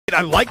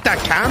I like that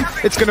cam.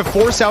 It's going to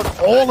force out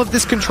all of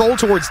this control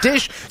towards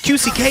Dish.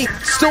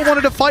 QCK still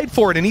wanted to fight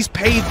for it, and he's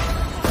paid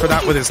for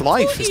that with his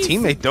life. His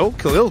teammate, though,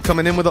 Khalil,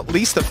 coming in with at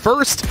least the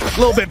first. A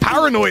little bit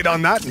paranoid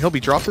on that, and he'll be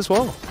dropped as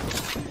well.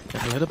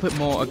 A little bit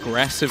more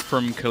aggressive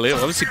from Khalil.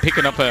 Obviously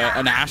picking up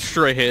an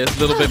Astra here is a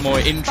little bit more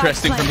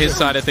interesting from his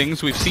side of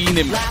things. We've seen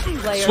him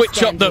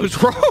switch up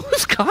those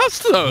roles.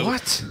 Cast though.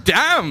 What?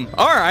 Damn.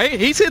 All right.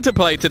 He's here to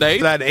play today.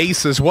 That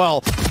ace as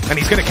well. And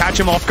he's going to catch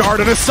him off guard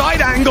on a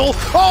side angle.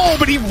 Oh,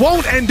 but he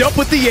won't end up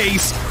with the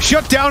ace.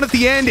 Shut down at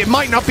the end. It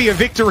might not be a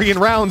victory in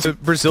rounds.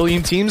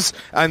 Brazilian teams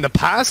in the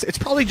past, it's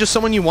probably just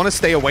someone you want to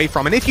stay away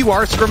from. And if you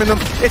are scrimming them,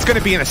 it's going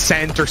to be an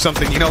ascent or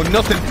something. You know,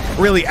 nothing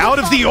really out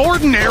of the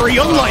ordinary.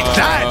 Unlike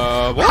that.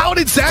 How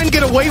did xand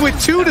get away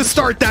with 2 to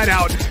start that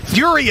out?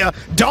 FURIA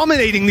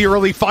dominating the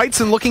early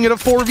fights and looking at a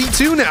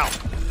 4v2 now.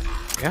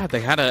 Yeah, they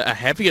had a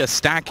heavier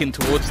stack in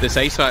towards this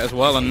A site as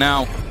well, and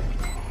now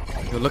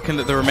you're looking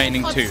at the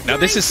remaining 2. Now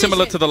this is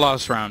similar to the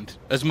last round.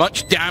 As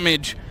much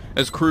damage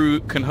as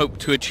KRÜ can hope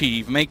to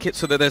achieve. Make it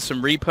so that there's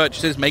some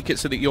repurchases, make it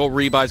so that your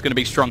rebuy is going to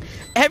be strong.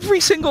 Every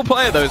single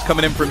player, though, is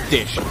coming in from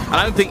Dish. And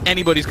I don't think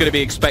anybody's going to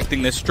be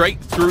expecting this. Straight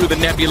through the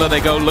nebula they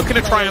go, looking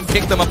to try and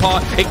pick them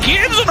apart. It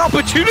gives an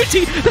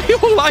opportunity. They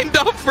all lined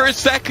up for a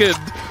second.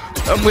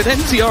 And with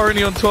NZR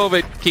only on 12,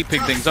 it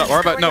keeping things up. Or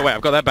about, no, wait,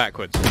 I've got that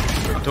backwards.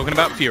 I'm talking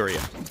about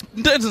FURIA.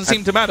 Doesn't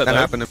seem to matter, though. That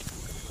happened.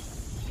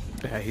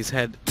 Yeah, his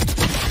head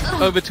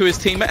over to his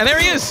teammate, and there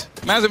he is!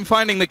 Mazin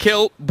finding the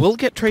kill, will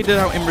get traded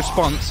out in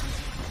response.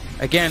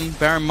 Again,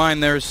 bear in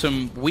mind there are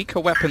some weaker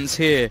weapons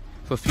here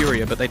for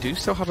FURIA, but they do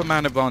still have a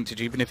man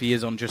advantage, even if he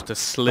is on just a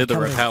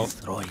slither of health.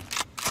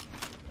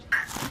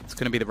 It's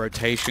going to be the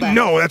rotation.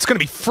 No, that's going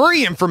to be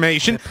free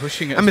information.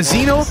 Pushing it and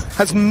Mazino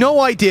has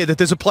no idea that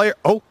there's a player.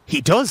 Oh, he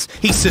does.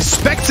 He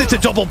suspects it's a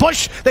double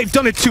push. They've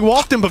done it too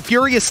often, but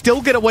FURIA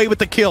still get away with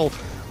the kill,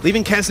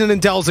 leaving keznit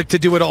and reltuc to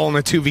do it all in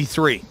a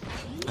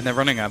 2v3. And they're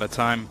running out of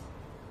time.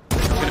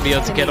 Going to be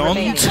able to get on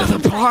to the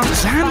plant.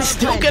 xand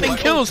still getting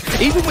kills,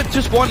 even with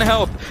just 1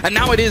 health. And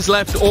now it is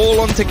left all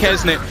onto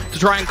keznit to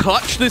try and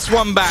clutch this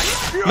one back.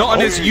 Not on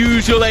his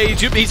usual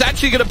age. He's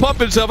actually going to pop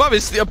himself up.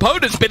 His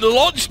opponent's been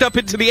launched up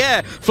into the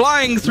air,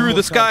 flying through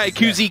the sky,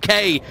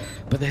 QZK.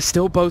 But they're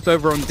still both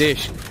over on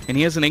Dish, and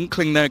he has an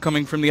inkling there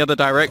coming from the other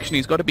direction.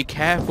 He's got to be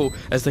careful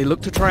as they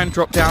look to try and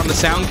drop down. The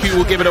sound cue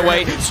will give it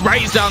away.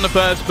 Sprays down the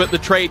first, but the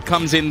trade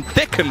comes in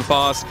thick and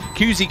fast.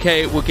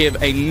 QZK will give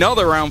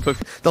another round for...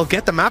 They'll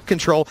get the map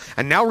control,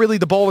 and now really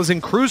the ball is in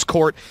KRÜ's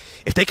court.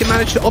 If they can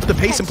manage to up the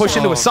pace and push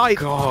into a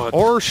site,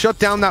 or shut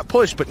down that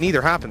push, but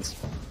neither happens.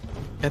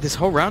 Yeah, this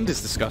whole round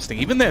is disgusting.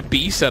 Even their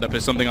B setup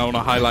is something I want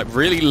to highlight.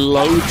 Really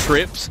low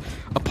trips,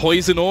 a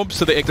poison orb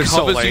so that it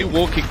covers you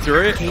walking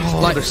through it.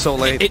 Like, they're so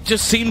late. It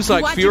just seems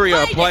like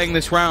FURIA are playing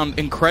this round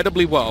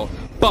incredibly well.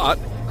 But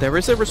there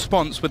is a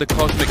response with a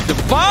Cosmic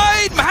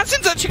Divide.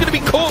 Mazin's actually going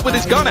to be caught with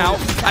his gun out,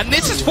 and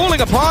this is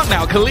falling apart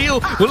now.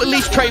 Khalil will at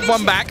least trade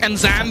one back, and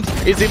xand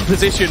is in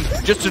position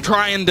just to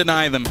try and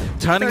deny them.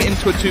 Turning it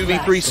into a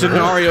 2v3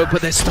 scenario,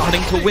 but they're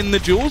starting to win the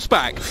duels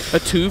back. A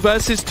 2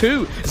 versus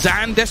 2.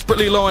 xand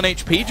desperately low on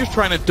HP, just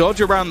trying to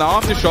dodge around the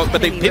aftershock,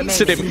 but they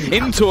pincered him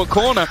into a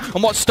corner.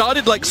 And what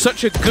started like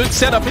such a good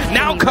setup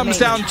now comes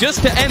down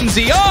just to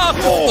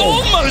NZR.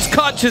 Almost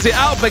clutches it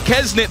out for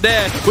keznit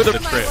there with a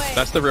trip.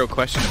 That's the real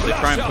question. If they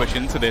try and push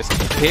into this.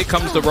 Here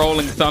comes the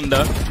rolling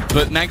thunder,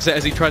 but NagZ,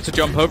 as he tries to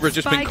jump over, has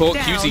just been caught.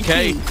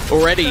 QZK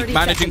already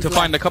managing to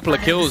find a couple of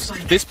kills.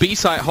 This B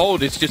site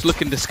hold is just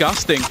looking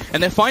disgusting,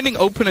 and they're finding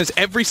openers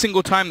every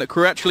single time that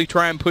KRÜ actually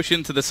try and push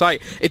into the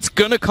site. It's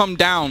gonna come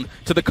down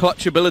to the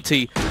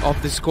clutchability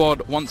of the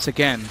squad once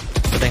again.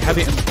 But they have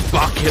it in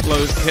bucket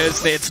loads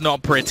because it's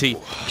not pretty.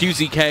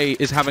 QZK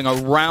is having a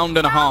round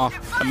and a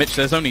half, and Mitch,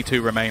 there's only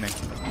 2 remaining.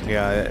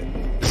 Yeah,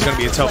 it's going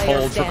to be a tough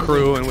hold for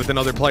KRÜ, and with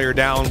another player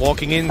down,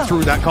 walking in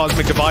through that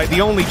Cosmic Divide,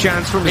 the only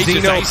chance for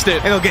Mazino,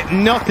 and he'll get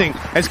nothing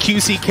as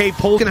QCK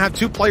pulls. Going to have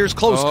 2 players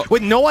close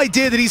with no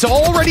idea that he's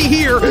already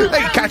here.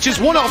 He catches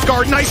one off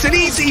guard, nice and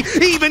easy,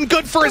 even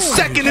good for a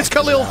second as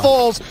Khalil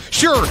falls.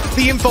 Sure,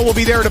 the info will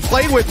be there to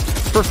play with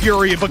for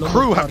FURIA, but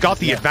KRÜ have got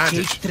the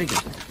advantage.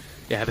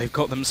 Yeah, they've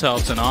got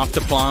themselves an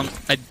afterplant,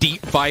 a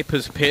deep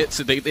Viper's pit,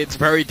 so it's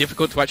very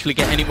difficult to actually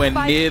get anywhere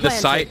near the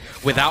site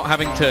without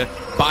having to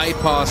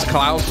bypass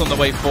Klaus on the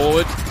way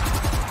forward.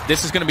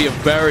 This is going to be a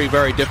very,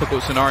 very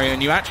difficult scenario,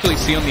 and you actually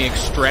see on the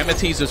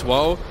extremities as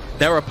well,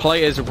 there are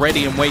players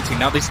ready and waiting.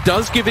 Now, this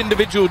does give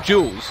individual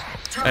duels,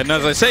 and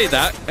as I say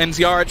that,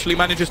 NZR actually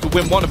manages to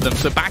win one of them,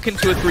 so back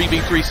into a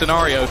 3v3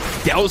 scenario.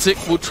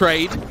 reltuc will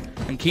trade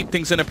and keep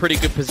things in a pretty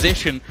good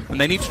position,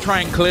 and they need to try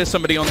and clear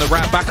somebody on the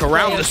wrap back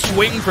around. The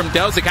swing from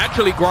reltuc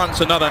actually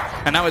grants another,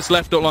 and now it's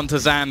left all onto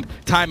xand.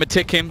 Timer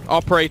ticking,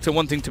 operator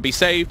wanting to be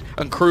saved,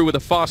 and KRÜ with a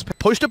fast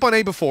pushed up on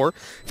A before,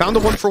 found a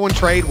 1-for-1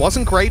 trade,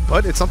 wasn't great,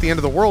 but it's not the end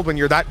of the world when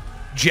you're that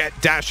jet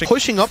dashing,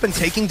 pushing up and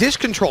taking dish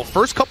control.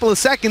 First couple of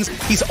seconds,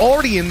 he's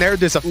already in there.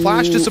 There's a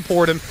flash to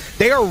support him.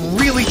 They are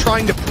really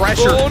trying to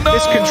pressure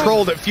this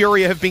control that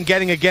FURIA have been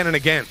getting again and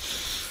again.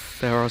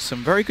 There are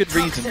some very good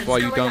reasons why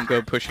you don't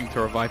go pushing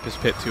through a Viper's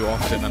Pit too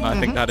often, and I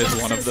think that is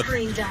one of them.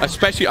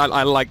 Especially,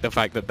 I like the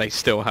fact that they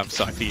still have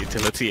Cypher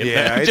utility in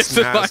there. It's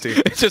nasty.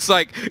 It's just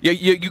like,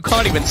 you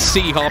can't even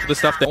see half the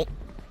stuff that...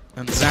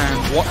 And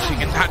xand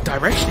watching in that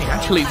direction, he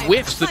actually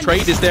whiffs. The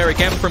trade is there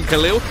again from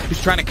Khalil,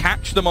 who's trying to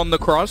catch them on the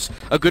cross.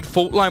 A good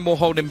fault line will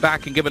hold him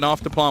back and give an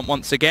afterplant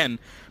once again.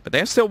 But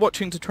they're still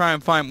watching to try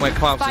and find where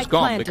Klaus has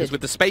gone, because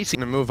with the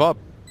spacing... And move up.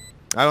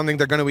 I don't think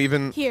they're going to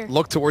even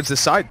look towards the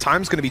side.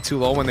 Time's going to be too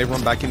low when they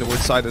run back into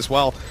towards side as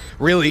well.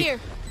 Really,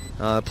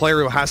 the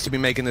player who has to be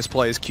making this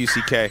play is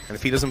QCK. And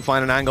if he doesn't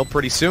find an angle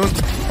pretty soon,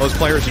 those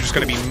players are just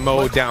going to be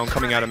mowed down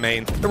coming out of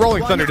main. The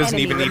Rolling Thunder doesn't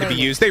even need to be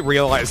used. They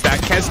realize that.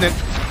 Keznit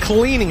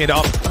cleaning it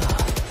up.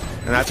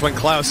 And that's when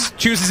Klaus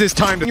chooses his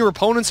time. Your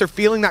opponents are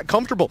feeling that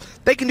comfortable.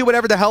 They can do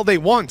whatever the hell they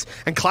want.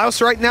 And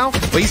Klaus right now,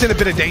 well, he's in a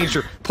bit of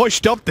danger.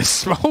 Pushed up, the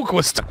smoke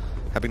was...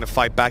 having to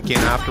fight back in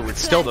afterwards.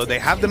 Still, though, they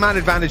have the man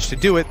advantage to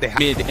do it. They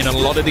mid in a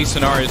lot of these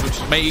scenarios, which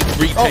may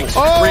retakes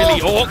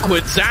really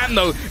awkward. Xand,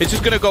 though, is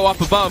just going to go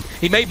up above.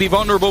 He may be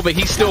vulnerable, but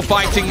he's still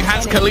fighting.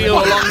 Has Khalil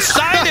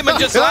alongside him and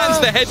just lands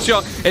the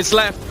headshot. It's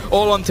left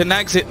all onto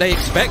NagZ. They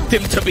expect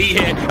him to be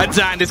here, and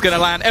Xand is going to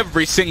land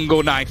every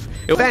single knife.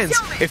 Fence,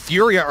 if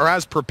FURIA are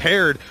as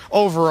prepared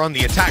over on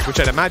the attack, which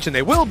I'd imagine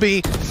they will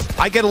be,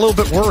 I get a little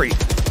bit worried.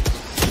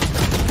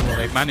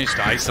 They've managed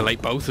to isolate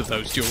both of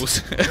those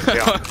duels.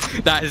 Yeah.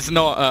 That is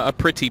not a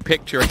pretty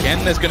picture.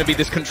 Again, there's going to be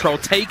this control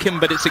taken,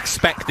 but it's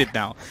expected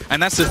now.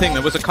 And that's the thing.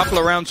 There was a couple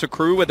of rounds for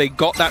KRÜ where they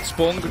got that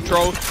spawn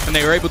control and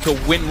they were able to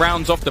win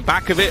rounds off the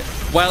back of it.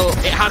 Well,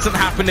 it hasn't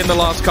happened in the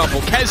last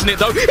couple. keznit,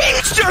 though,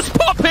 he's just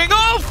popping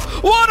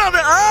off! What on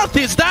earth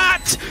is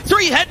that?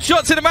 3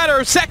 headshots in a matter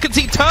of seconds.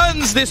 He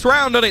turns this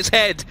round on its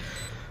head,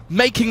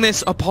 making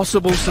this a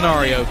possible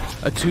scenario.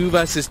 A 2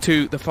 versus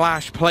 2, the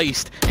flash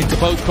placed into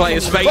both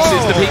players'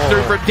 faces to peek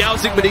through for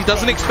deltuc, but he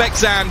doesn't expect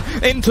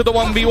xand into the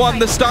 1v1.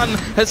 The stun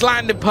has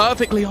landed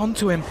perfectly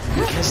onto him.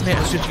 keznit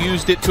has just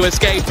used it to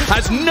escape,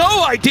 has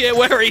no idea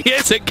where he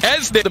is at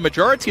keznit. The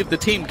majority of the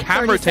team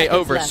can rotate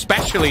over,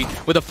 especially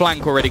with a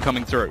flank already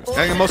coming through. I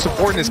think the most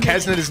important is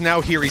keznit is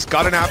now here. He's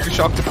got an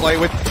aftershock to play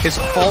with. His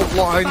fault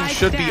line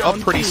should be up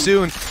pretty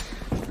soon.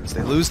 As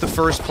they lose the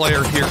first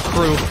player here,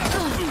 KRÜ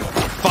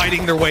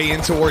fighting their way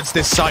in towards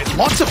this side.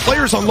 Lots of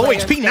players on low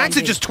HP.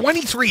 NagZ just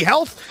 23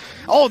 health.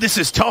 Oh, this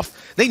is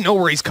tough. They know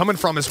where he's coming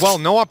from as well.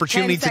 No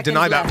opportunity to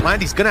deny that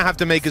plant. He's going to have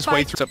to make his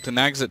way through. It's up to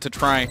NagZ to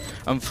try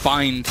and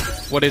find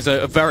what is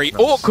a very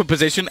awkward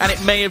position, and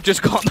it may have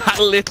just got that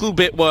little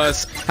bit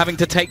worse, having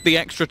to take the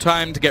extra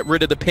time to get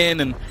rid of the pin.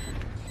 And,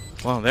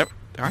 well, they're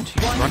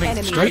actually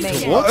running straight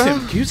towards him.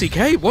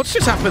 QCK, what's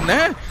just happened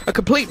there? A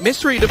complete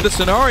misread of the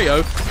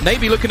scenario.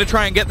 Maybe looking to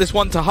try and get this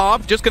one to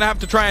half. Just going to have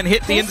to try and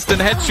hit the instant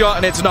headshot,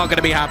 and it's not going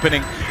to be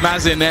happening.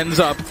 Mazin ends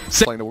up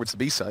playing towards the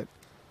B side.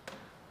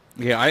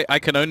 Yeah, I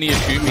can only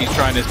assume he's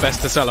trying his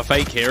best to sell a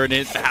fake here, and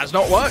it has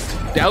not worked.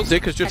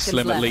 deltuc is just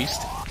slim at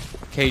least.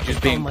 Cage is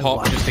being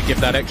popped just to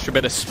give that extra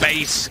bit of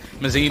space.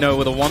 Mazino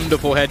with a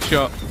wonderful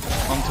headshot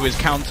onto his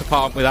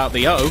counterpart without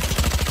the O.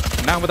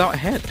 And now without a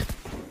head.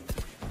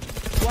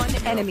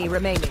 1 enemy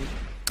remaining.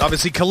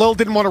 Obviously, Khalil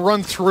didn't want to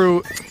run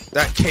through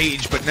that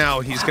cage, but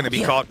now he's going to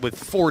be caught with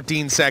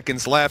 14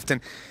 seconds left,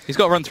 and he's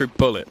got to run through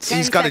bullets.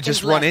 He's got to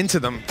just run into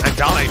them and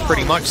die,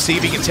 pretty much. See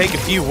if he can take a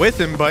few with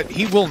him, but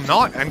he will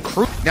not. And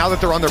KRÜ, now that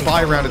they're on their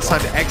buy round, it's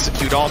time to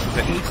execute off of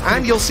it.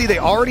 And you'll see they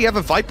already have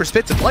a Viper's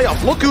Pit to play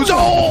off. Look who's...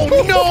 Oh,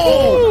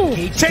 no!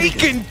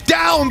 Taken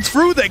down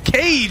through the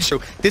cage!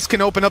 So this can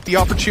open up the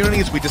opportunity,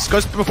 as we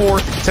discussed before,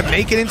 to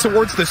make it in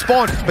towards the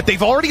spawn. But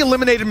they've already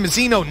eliminated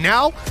Mazino.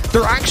 Now,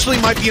 there actually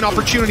might be an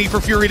opportunity for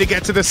FURIA to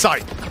get to the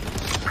site.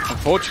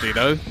 Unfortunately,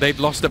 though, they've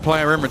lost a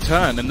player in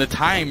return, and the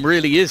time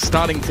really is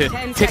starting to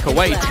tick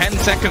away. 10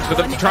 seconds for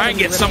them to try and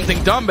get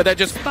something done, but they're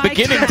just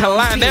beginning to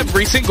land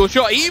every single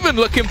shot, even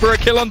looking for a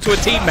kill onto a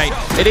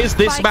teammate. It is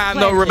this man,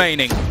 though,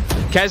 remaining.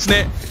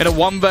 keznit in a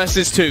 1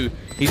 versus 2.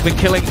 He's been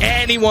killing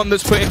anyone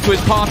that's put into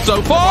his path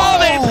so far.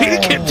 They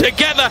pick him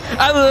together.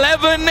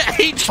 11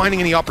 each. Finding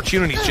any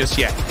opportunities just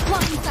yet.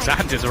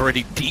 xand is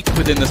already deep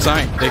within the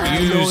site. They've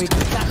used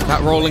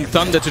that Rolling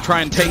Thunder to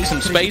try and take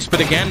some space, but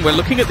again, we're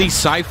looking at these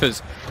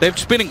ciphers. They've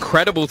just been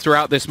incredible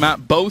throughout this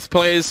map. Both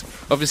players,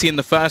 obviously in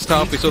the first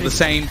half, we saw the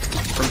same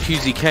from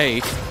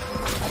QCK.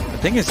 The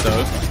thing is,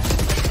 though,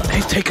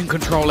 they've taken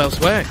control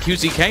elsewhere.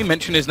 QCK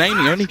mentioned his name,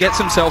 he only gets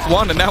himself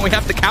 1, and now we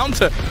have to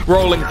counter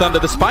Rolling Thunder.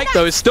 The spike,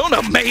 though, is still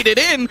not made it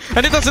in,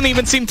 and it doesn't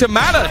even seem to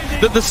matter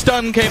that the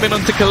stun came in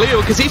onto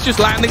Khalil, because he's just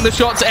landing the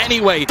shots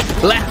anyway.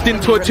 Left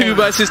into a 2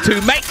 versus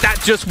 2. Make that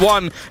just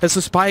 1, as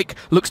the spike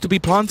looks to be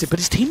planted, but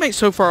his teammate's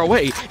so far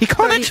away, he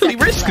can't actually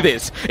risk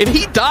this. If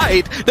he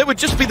died, there would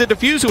just be the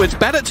diffuser. It's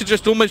better to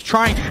just almost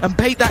try and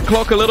bait that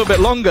clock a little bit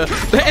longer.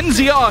 The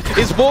NZR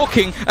is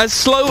walking as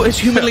slow as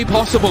humanly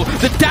possible.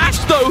 The dash,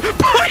 though,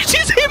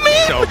 pushes him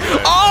in!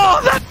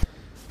 Oh, that...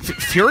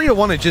 FURIA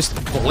want to just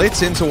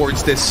blitz in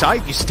towards this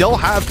site. You still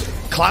have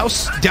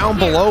Klaus down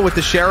below with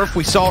the Sheriff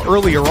we saw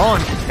earlier on.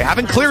 They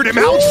haven't cleared him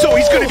out, so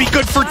he's going to be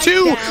good for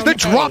 2. The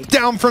drop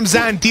down from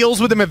xand deals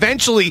with him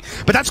eventually,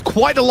 but that's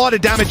quite a lot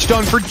of damage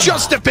done for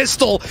just a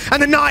pistol,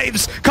 and the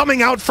knives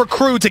coming out for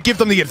KRÜ to give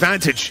them the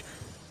advantage.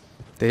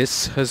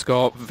 This has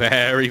got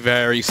very,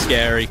 very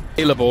scary.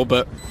 Available,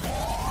 but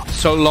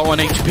so low on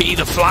HP,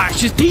 the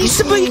flash is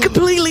decent, but he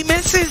completely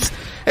misses.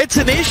 It's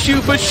an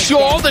issue for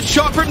sure. The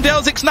shot from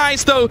xand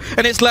nice though,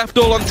 and it's left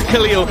all onto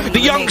Khalil. The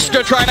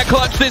youngster trying to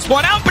clutch this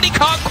one out, but he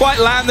can't quite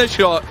land the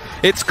shot.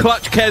 It's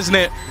clutch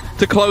keznit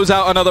to close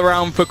out another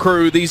round for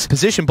KRÜ. These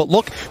position, but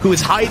look who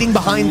is hiding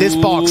behind this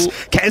box.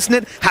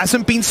 keznit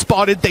hasn't been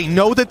spotted. They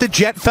know that the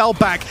jet fell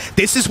back.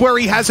 This is where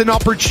he has an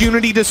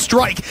opportunity to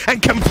strike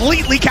and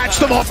completely catch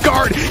them off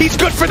guard. He's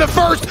good for the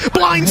first,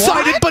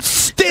 blindsided, but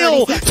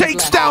still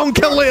takes down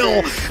Khalil.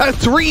 A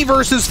 3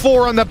 versus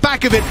 4 on the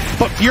back of it,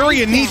 but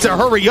FURIA needs to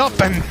hurry up,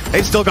 and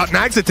they've still got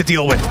NagZ to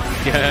deal with.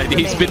 Yeah,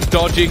 he's been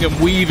dodging and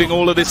weaving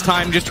all of this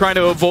time, just trying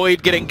to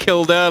avoid getting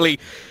killed early,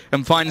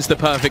 and finds the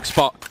perfect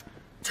spot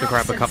to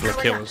grab a couple of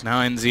kills. Now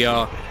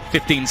NZR,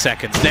 15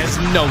 seconds. There's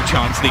no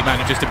chance that he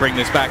manages to bring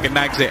this back, and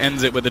NagZ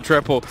ends it with a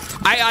triple.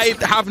 I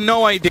have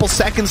no idea.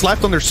 Seconds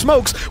left on their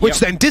smokes, which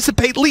then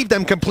dissipate, leave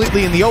them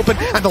completely in the open,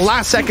 and the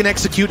last second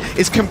execute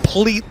is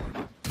complete.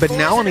 But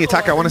now on the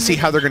attack, I want to see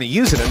how they're going to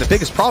use it. And the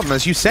biggest problem,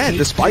 as you said,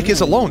 the spike is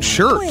alone.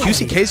 Sure,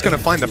 QCK is going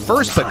to find the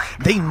first, but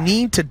they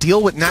need to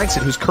deal with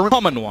NagZ, who's currently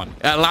common one.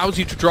 It allows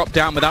you to drop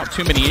down without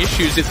too many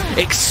issues. It's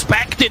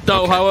expected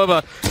though,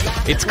 however,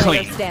 it's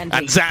clean.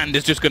 And xand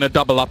is just going to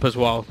double up as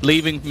well,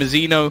 leaving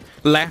Mazino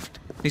left.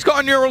 He's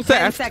got a neural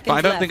theft, but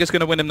I don't think it's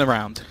going to win him the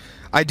round.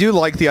 I do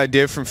like the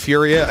idea from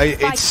FURIA.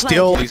 It's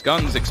still these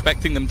guns,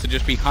 expecting them to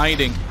just be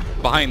hiding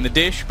behind the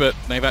dish, but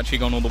they've actually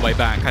gone all the way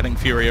back. I think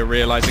FURIA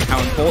realizing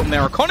how important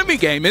their economy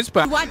game is,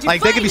 but like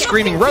they could be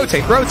screaming,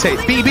 rotate, rotate,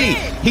 BB.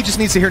 He just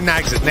needs to hear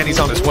NagZ, and then he's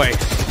on his way.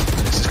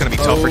 This is going to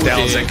be tough for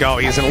Dells.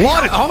 He's in a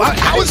lot of...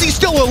 how is he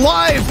still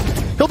alive?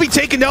 He'll be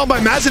taken down by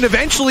mazin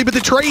eventually, but the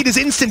trade is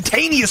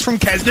instantaneous from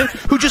keznit,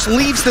 who just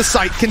leaves the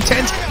site,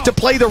 content to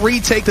play the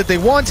retake that they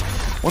want.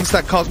 Once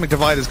that cosmic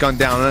divide has gone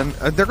down,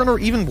 and they're going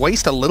to even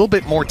waste a little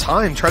bit more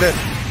time, try to...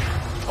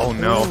 Oh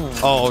no.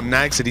 Oh,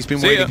 NagZ, he's been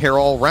waiting here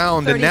all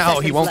round, and now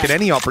he won't get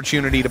any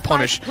opportunity to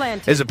punish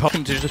his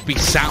opponent. To just be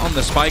sat on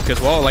the spike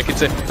as well. Like,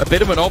 it's a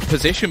bit of an odd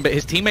position, but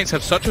his teammates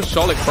have such a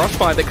solid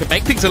crossfire that could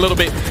make things a little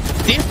bit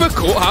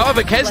difficult.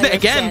 However, keznit,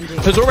 again,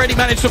 has already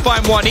managed to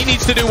find one. He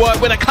needs to do work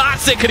with a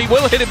classic, and he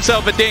will hit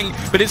himself a ding,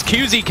 but it's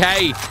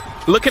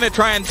QZK looking to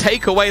try and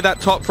take away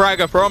that top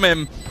fragger from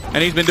him.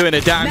 And he's been doing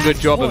a damn good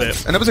job of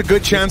it. And there was a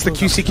good chance that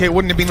QCK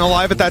wouldn't have been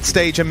alive at that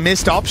stage. A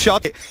missed op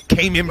shot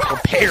came in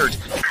prepared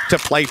to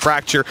play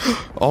Fracture.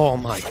 Oh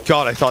my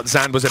god, I thought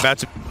xand was about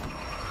to...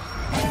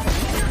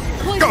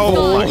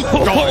 Oh my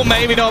god.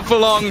 Maybe not for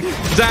long.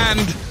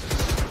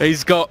 xand,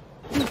 he's got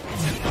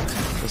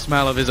the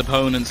smell of his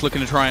opponents,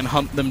 looking to try and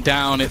hunt them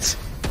down. It's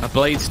a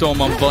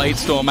Bladestorm on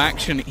Bladestorm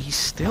action. He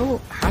still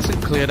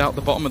hasn't cleared out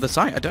the bottom of the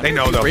site. I don't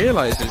know if he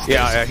realizes.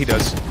 Yeah, he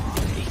does.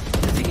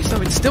 So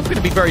it's still going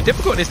to be very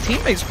difficult, and his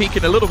teammates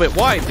peeking a little bit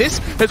wide. This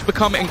has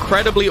become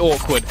incredibly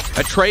awkward.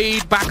 A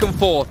trade back and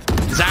forth.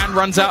 xand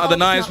runs out of the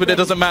knives, but it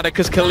doesn't matter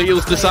because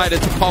Khalil's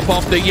decided to pop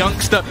off the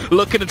youngster,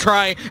 looking to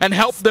try and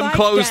help them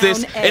close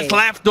this. It's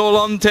left all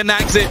on to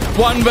NagZ.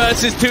 1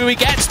 versus 2. He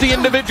gets the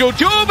individual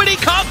duel, but he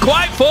can't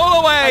quite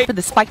fall away. For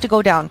the spike to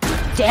go down.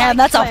 Damn,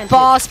 that's a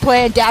fast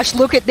plan, Dash.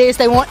 Look at this.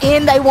 They want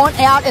in, they want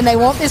out, and they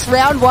want this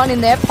round 1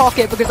 in their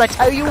pocket, because I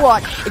tell you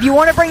what, if you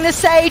want to bring the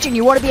Sage and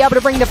you want to be able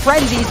to bring the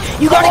Frenzies,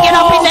 you got to get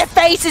up in their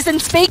faces.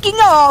 And speaking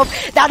of,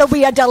 that'll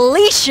be a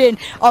deletion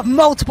of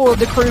multiple of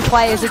the KRÜ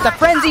players, as the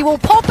Frenzy will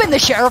pop and the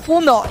Sheriff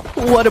will not.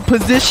 What a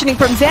positioning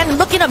from xand.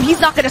 Look at him. He's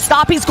not going to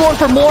stop. He's going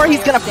for more.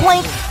 He's going to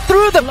flank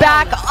through the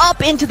back,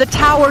 up into the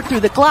tower,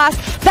 through the glass.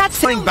 That's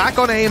playing back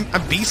on A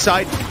and B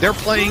side. They're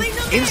playing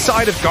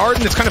inside of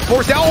Garden. It's kind of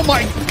forced out. Oh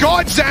my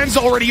god, xand's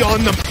already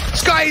on them.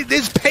 This guy,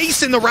 his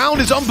pace in the round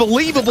is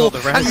unbelievable.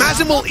 And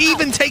mazin will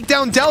even take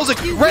down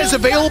Delzik. Res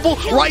available,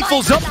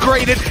 rifles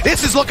upgraded.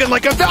 This is looking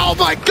like a... Oh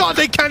my god,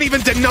 they can't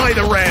even deny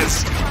the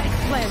res.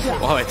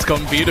 Oh, it's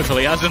gone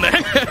beautifully, hasn't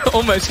it?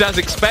 Almost as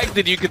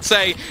expected, you could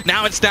say.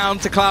 Now it's down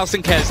to Klaus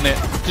and keznit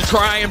to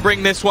try and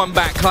bring this one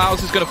back.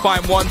 Klaus is going to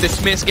find one,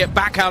 dismiss, get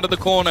back out of the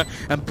corner,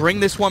 and bring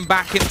this one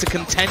back into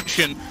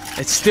contention.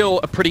 It's still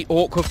a pretty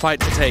awkward fight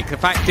to take. The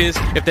fact is,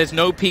 if there's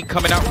no peek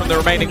coming out from the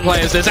remaining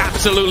players, there's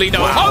absolutely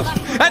no hope.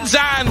 And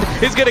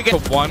xand is going to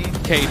get 1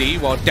 KD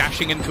while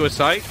dashing into a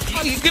site.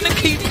 He's going to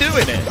keep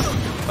doing it.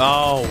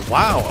 Oh,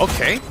 wow,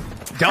 okay.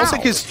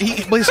 Delzik is,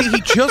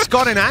 he just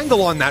got an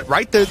angle on that,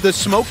 right? The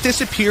smoke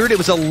disappeared. It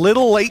was a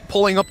little late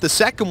pulling up the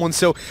second one,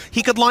 so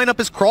he could line up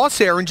his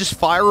crosshair and just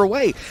fire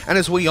away. And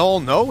as we all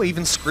know,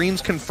 even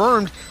Screams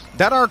confirmed,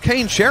 that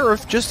Arcane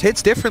Sheriff just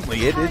hits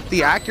differently.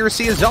 The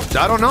accuracy is up.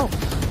 I don't know.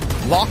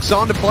 Locks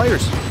onto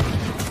players.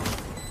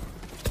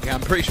 Yeah,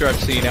 I'm pretty sure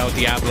I've seen El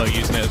Diablo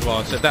using it as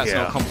well, so that's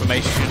not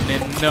confirmation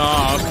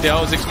enough.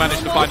 Delzic's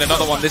managed to find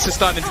another one. This is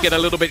starting to get a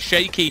little bit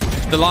shaky.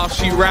 The last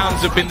few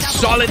rounds have been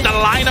solid. The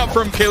lineup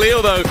from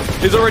Khalil, though,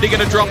 is already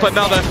going to drop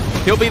another.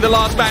 He'll be the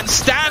last man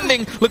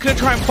standing, looking to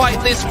try and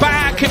fight this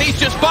back, and he's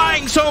just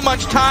buying so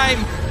much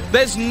time.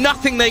 There's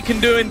nothing they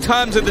can do in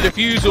terms of the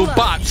defusal,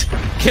 but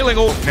killing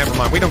all... Never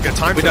mind, we don't get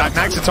time for that.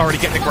 xand's already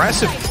getting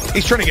aggressive.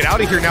 He's trying to get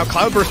out of here now.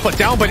 Cloudburst put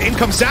down, but in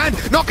comes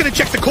xand. Not going to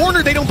check the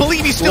corner. They don't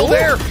believe he's still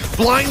there.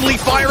 Blindly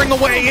firing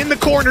away in the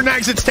corner.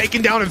 xand's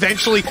taken down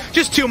eventually.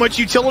 Just too much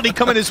utility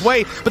coming his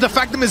way. But the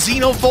fact that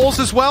Mazino falls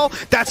as well,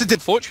 that's a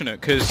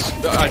fortunate, because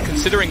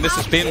considering this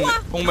has been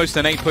almost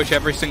an 8-push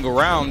every single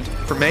round.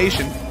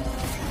 Formation.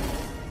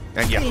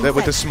 And yeah,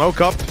 with the smoke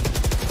up.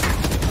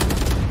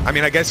 I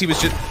mean, I guess he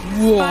was just...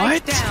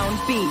 What?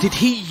 Did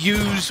he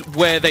use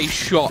where they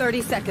shot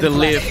the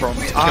Lear from?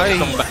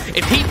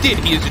 If he did,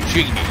 he is a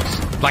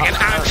genius. Like an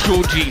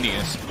actual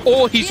genius.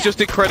 Or he's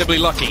just incredibly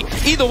lucky.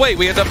 Either way,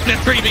 we end up in a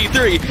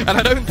 3v3, and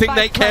I don't think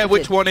they care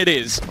which one it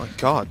is. Oh my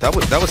god, that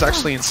was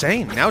actually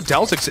insane. Now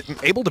Delzic's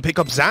able to pick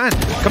up xand.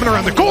 Coming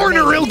around the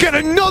corner, he'll get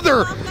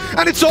another!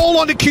 And it's all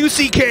on to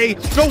QCK.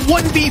 A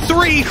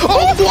 1v3.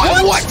 Oh,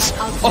 what?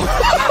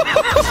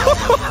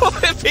 Oh.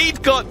 If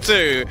he'd got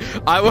to,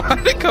 I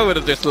think I would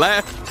have just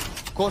left.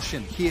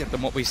 Caution here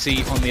than what we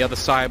see on the other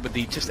side with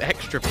the just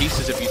extra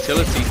pieces of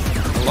utility.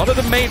 A lot of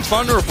them made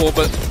vulnerable,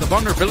 but the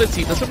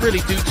vulnerability doesn't really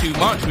do too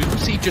much. We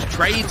see just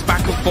trades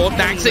back and forth.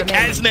 xand,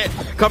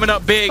 keznit coming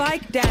up big.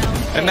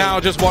 And now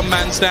just one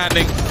man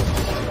standing.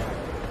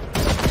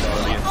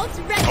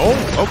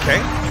 Oh, okay.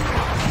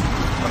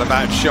 Not a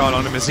bad shot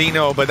on a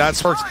Mazino, but that's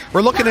hurts.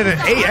 We're looking at an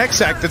AX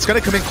act that's going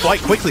to come in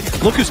quite quickly.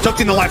 Look who's tucked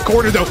in the left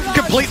corner, though.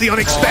 Completely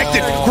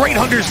unexpected. Great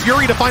Hunter's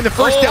Fury to find the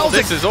first.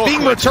 Delzic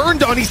being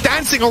returned on. He's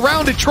dancing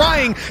around and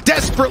trying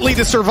desperately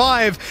to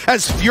survive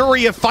as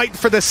FURIA fight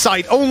for the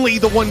site. Only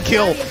the one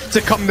kill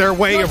to come their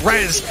way.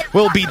 Rez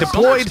will be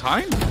deployed.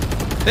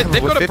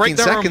 They've got to break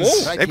their own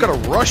wall. They've got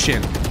to rush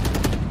in.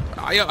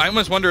 I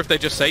almost wonder if they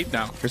just saved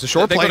now. There's a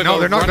short play. No,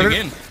 they're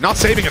not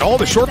saving at all.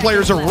 The short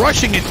players are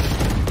rushing it.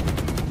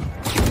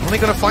 Only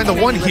going to find the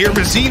one here.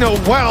 Mazino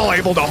well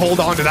able to hold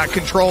on to that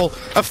control.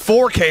 A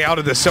 4K out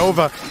of the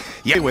Sova.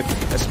 Yeah,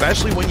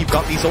 especially when you've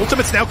got these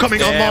ultimates now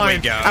coming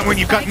online. And when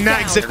you've got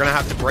NagZ, they're going to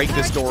have to break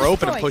this door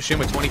open and push in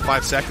with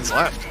 25 seconds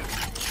left.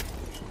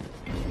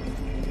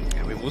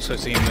 Yeah, we've also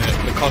seen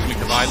the Cosmic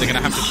Divide. They're going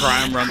to have to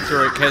try and run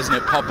through it.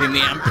 keznit popping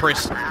the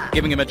Empress,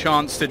 giving him a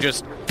chance to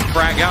just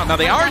frag out. Now,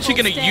 they are actually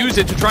going to use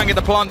it to try and get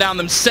the plant down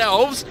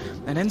themselves.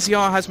 And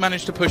NCR has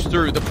managed to push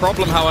through. The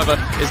problem,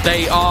 however, is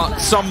they are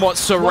somewhat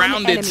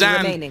surrounded.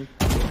 xand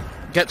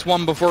gets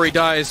one before he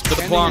dies, but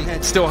the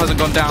plant still hasn't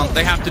gone down.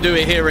 They have to do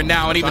it here and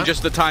now, and even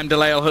just the time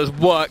delay has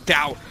worked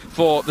out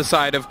for the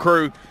side of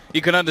KRÜ.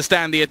 You can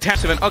understand the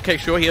attachment. Okay,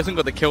 sure, he hasn't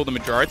got the kill the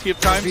majority of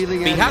times. He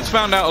has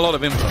found out a lot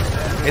of info.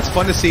 It's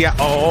fun to see.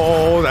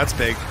 Oh, that's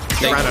big.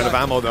 He ran out of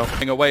ammo, though.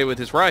 Away with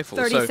his rifle.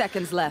 30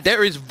 seconds left.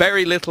 There is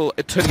very little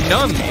to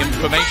none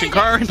information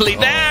currently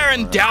there,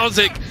 and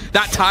Delzic,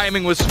 that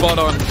timing was spot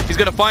on. He's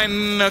going to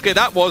find... Okay,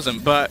 that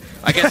wasn't, but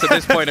I guess at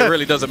this point it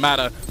really doesn't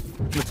matter.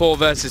 The 4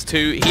 versus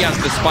 2, he has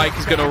the spike.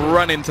 He's going to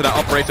run into that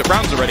operator.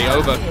 Round's already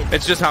over.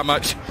 It's just how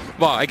much,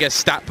 well, I guess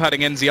stat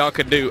padding NZR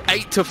could do.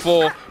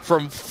 8-4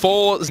 from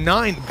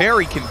 4-9.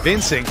 Very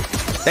convincing.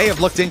 They have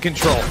looked in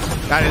control.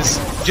 That is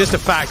just a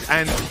fact.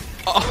 And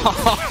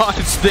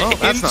it's the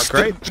that's not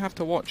great. You have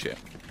to watch it.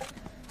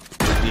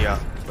 Yeah,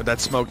 with that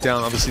smoke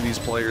down, obviously these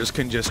players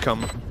can just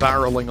come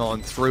barreling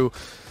on through.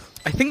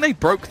 I think they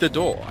broke the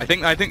door. I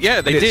think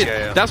yeah, they did.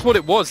 Yeah. That's what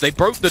it was. They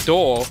broke the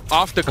door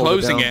after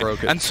closing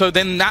it. And so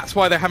then that's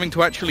why they're having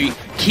to actually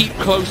keep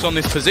close on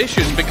this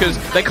position, because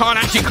they can't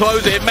actually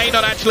close it. It may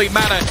not actually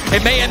matter.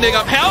 It may end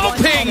up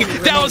helping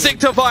Delzic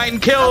to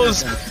find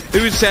kills.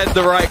 Who said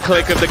the right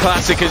click of the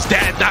classic is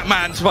dead? That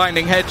man's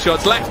finding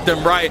headshots left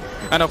and right,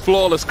 and a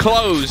flawless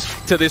close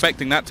to this.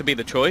 Expecting that to be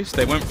the choice.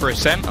 They went for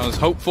Ascent. I was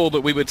hopeful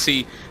that we would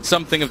see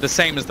something of the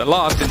same as the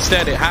last.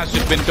 Instead, it has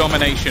just been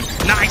domination.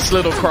 Nice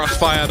little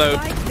crossfire, though.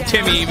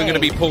 Timmy even going to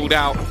be pulled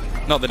out.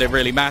 Not that it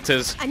really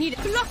matters.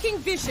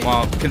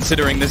 While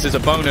considering this is a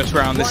bonus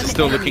round, this is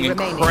still looking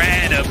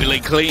incredibly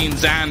clean.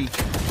 xand,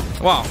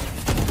 well,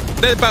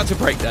 they're about to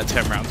break that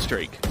 10-round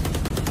streak.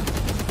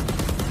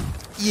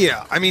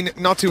 Yeah, I mean,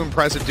 not too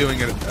impressive doing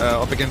it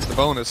up against the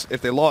bonus.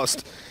 If they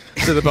lost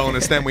to the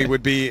bonus, then we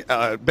would be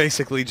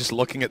basically just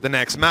looking at the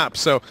next map.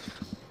 So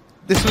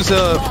this was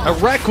a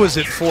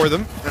requisite for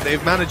them, and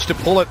they've managed to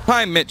pull it.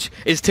 Time Mitch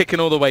is ticking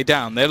all the way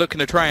down. They're looking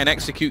to try and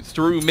execute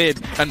through mid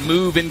and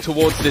move in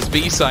towards this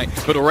B site,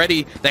 but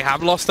already they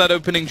have lost that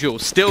opening duel.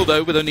 Still,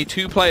 though, with only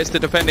 2 players to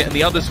defend it and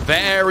the others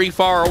very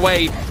far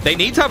away, they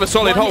need to have a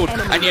solid hold,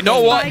 and you know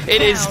what?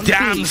 It is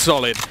damn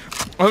solid.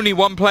 Only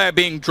 1 player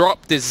being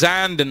dropped is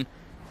xand, and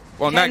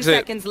well,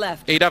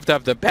 NagZ, he'd have to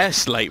have the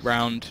best late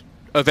round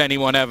of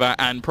anyone ever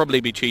and probably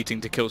be cheating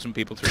to kill some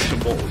people through some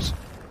walls.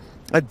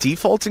 A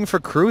defaulting for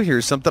KRÜ here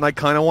is something I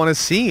kind of want to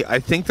see. I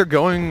think they're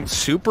going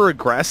super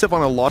aggressive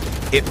on a lot.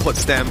 It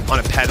puts them on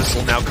a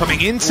pedestal now.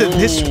 Coming into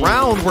this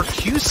round where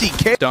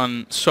QCK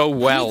done so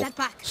well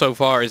so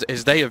far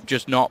is they have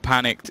just not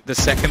panicked. The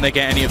second they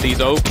get any of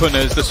these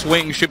openers, the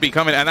swing should be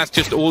coming, and that's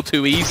just all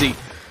too easy.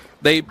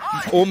 They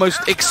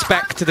almost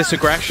expect this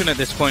aggression at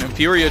this point, and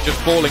FURIA just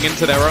falling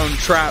into their own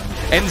trap.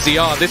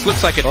 NZR, this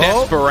looks like a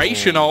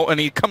desperation ult, and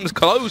he comes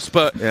close,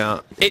 but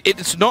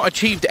it's not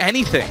achieved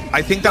anything.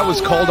 I think that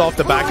was called off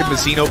the back of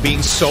Mazino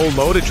being so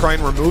low to try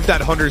and remove that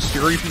Hunter's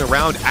Fury from the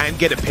round and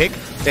get a pick.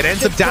 It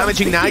ends up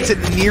damaging NagZ.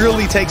 It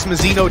nearly takes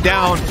Mazino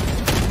down.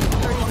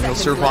 He'll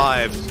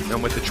survive.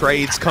 And with the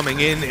trades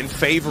coming in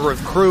favor of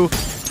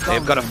KRÜ,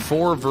 they've got a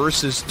 4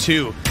 versus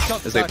 2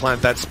 as they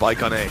plant that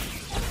spike on A.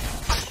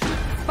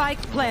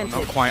 Spike planted.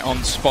 Not quite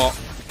on spot.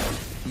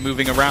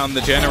 Moving around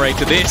the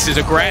generator. This is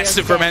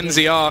aggressive from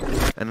NZR.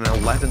 And an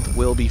 11th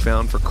will be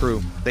found for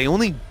KRÜ. They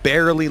only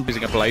barely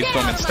using a Blade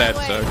Storm instead,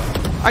 so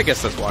I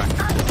guess that's why.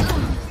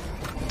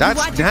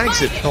 That's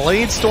NagZ.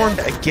 Blade Storm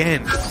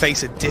again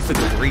face a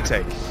difficult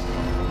retake.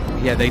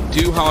 Yeah, they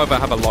do, however,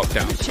 have a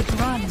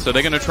lockdown. So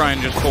they're going to try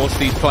and just force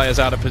these players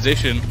out of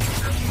position.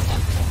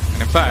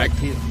 In fact,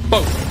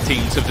 both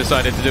teams have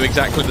decided to do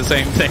exactly the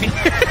same thing.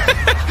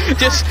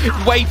 Just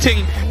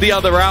waiting the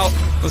other out.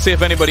 We'll see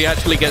if anybody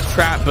actually gets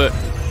trapped, but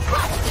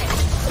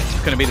it's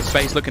going to be the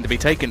space looking to be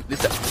taken.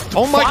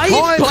 Oh my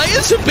God! 5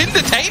 players have been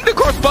detained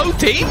across both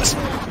teams?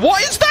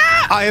 What is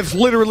that? I have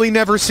literally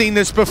never seen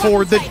this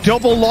before. The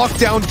double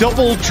lockdown,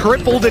 double,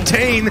 triple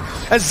detain.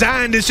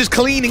 xand is just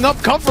cleaning up,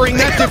 covering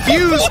that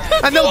defuse,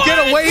 and they'll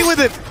get away with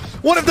it.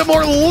 One of the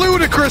more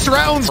ludicrous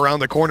rounds. Around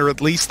the corner,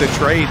 at least the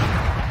trade.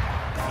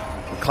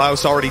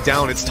 Klaus already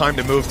down. It's time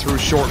to move through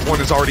short. One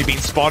has already been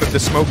spotted. The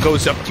smoke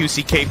goes up.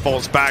 QCK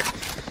falls back.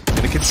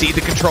 Gonna concede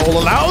the control.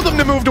 Allow them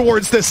to move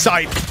towards this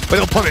site. But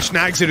they'll punish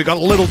NagZ, who got a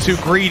little too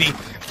greedy.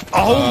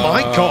 Oh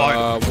my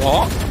God.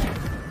 What?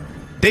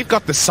 They've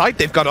got the site.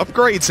 They've got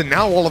upgrades. And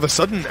now all of a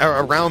sudden,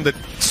 a round that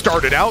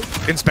started out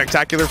in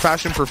spectacular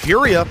fashion for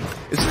FURIA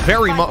is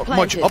very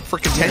much up for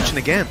contention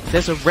again.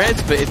 There's a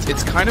res, but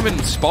it's kind of in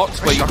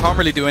spots where you can't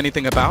really do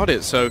anything about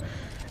it. So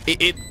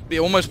it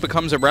almost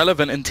becomes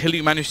irrelevant until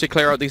you manage to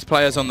clear out these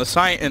players on the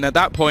site, and at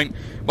that point,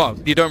 well,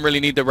 you don't really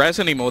need the res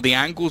anymore. The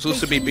angles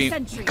also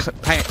been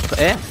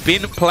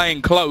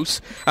playing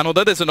close, and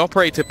although there's an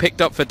operator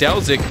picked up for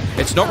deltuc,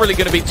 it's not really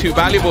going to be too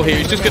valuable here.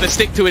 He's just going to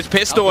stick to his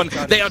pistol, and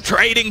they are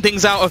trading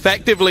things out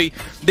effectively.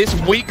 This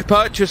weak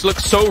purchase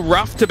looks so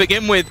rough to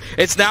begin with.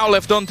 It's now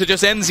left on to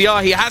just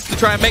NZR. He has to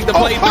try and make the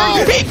play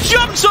through. He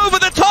jumps over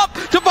the top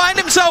to find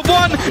himself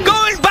one,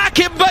 going back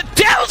in, but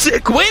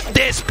deltuc with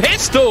this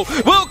pistol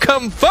will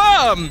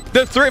confirm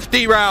the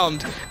thrifty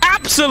round.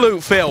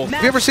 Absolute filth.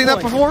 Have you ever seen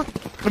that before?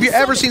 Have you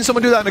ever seen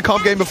someone do that in a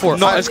comp game before?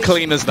 Not as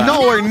clean as that.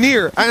 Nowhere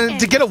near. And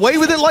to get away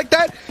with it like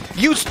that,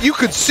 you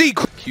could see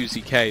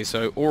QCK,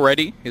 so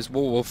already his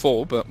wall will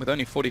fall, but with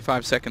only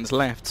 45 seconds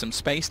left, some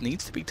space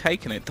needs to be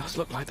taken. It does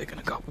look like they're going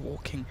to go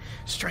walking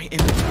straight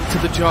into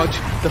the judge.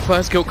 The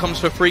first kill comes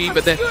for free,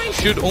 but there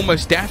should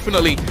almost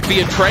definitely be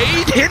a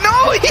trade.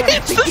 No, he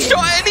hits the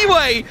shot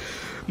anyway!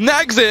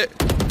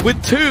 NagZ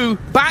with 2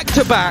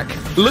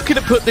 back-to-back, looking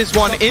to put this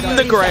one in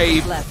the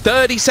grave.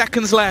 30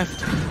 seconds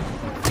left.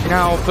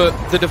 Now for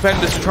the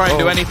defenders to try and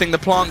do anything. The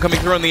plant coming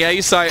through on the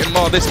A site, and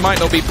this might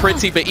not be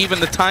pretty, but even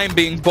the time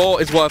being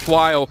bought is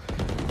worthwhile.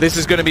 This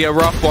is going to be a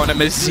rough one, and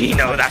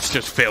Mazino, that's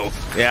just filth.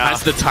 Yeah.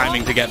 That's the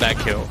timing to get that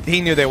kill.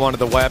 He knew they wanted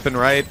the weapon,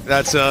 right?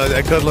 That's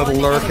a good little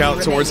lurk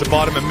out towards the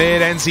bottom of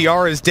mid.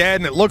 NZR is dead,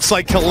 and it looks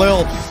like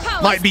Khalil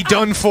might be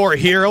done for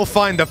here. He'll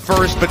find the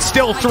first, but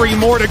still 3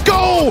 more to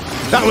go!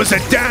 That was a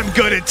damn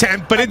good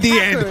attempt, but in the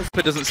end...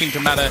 It doesn't seem to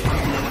matter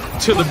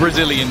to the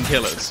Brazilian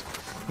killers.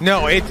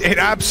 No, it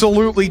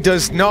absolutely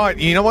does not.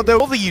 You know what,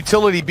 though? The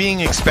utility being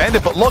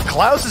expanded, but look,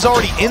 Klaus is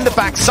already in the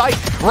back site,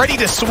 ready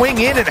to swing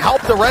in and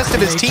help the rest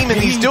of his team in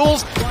these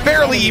duels.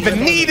 Barely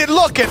even needed.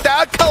 Look at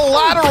that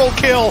collateral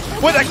kill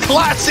with a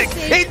classic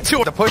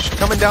into it. The push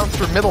coming down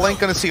through middle ain't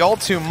going to see all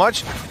too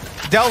much.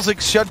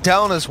 deltuc shut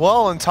down as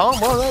well, and Tom,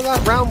 well,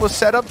 that round was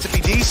set up to be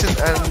decent,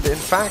 and in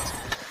fact,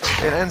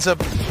 it ends up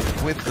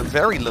with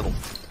very little.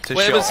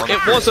 Well,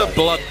 it was a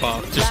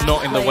bloodbath, just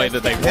not in the way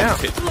that they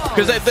wanted.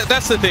 Because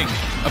that's the thing.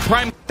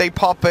 They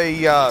pop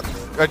a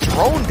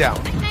drone down.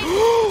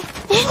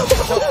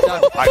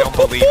 I don't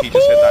believe he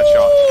just hit that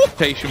shot.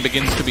 Rotation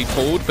begins to be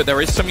pulled, but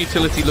there is some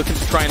utility looking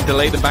to try and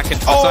delay them back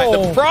into the site.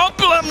 The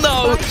problem,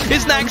 though,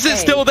 is NagZ is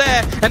still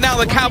there, and now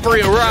the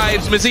cavalry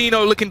arrives.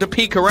 Mazino looking to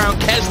peek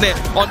around.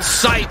 Keznit on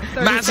site.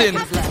 Mazin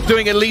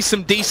doing at least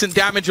some decent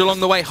damage along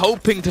the way,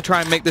 hoping to try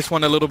and make this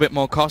one a little bit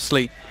more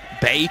costly.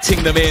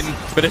 Baiting them in,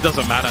 but it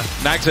doesn't matter.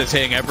 NagZ's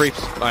hitting every,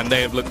 and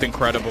they have looked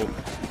incredible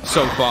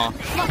so far.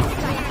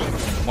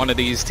 One of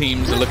these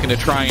teams are looking to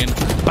try and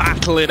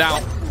battle it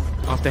out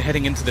after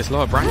heading into this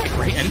lower bracket.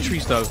 Great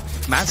entries, though.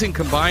 Mazin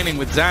combining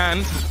with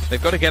xand.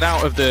 They've got to get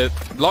out of the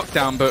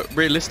lockdown, but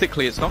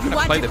realistically, it's not going to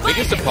play the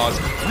biggest of parts.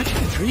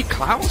 Imagine Tree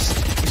Klaus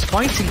is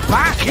fighting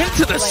back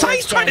into the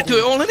site, trying to do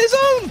it all on his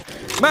own.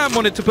 Man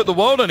wanted to put the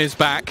world on his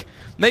back.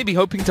 maybe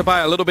hoping to buy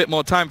a little bit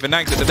more time for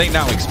NagZ, but they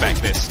now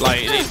expect this.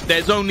 Like,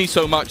 there's only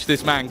so much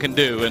this man can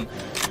do, and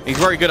he's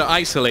very good at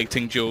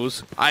isolating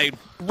duels. I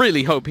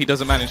really hope he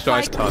doesn't manage to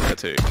isolate her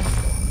too.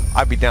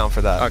 I'd be down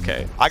for that.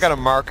 Okay. I got a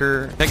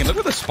marker. Taking look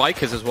at the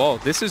spikers as well.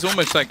 This is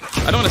almost like,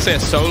 I don't want to say a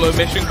solo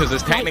mission because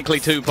there's technically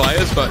 2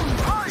 players, but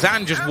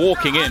xand just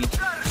walking in.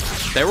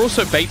 They're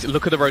also baited.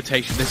 Look at the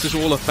rotation. This is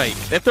all a fake.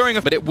 They're throwing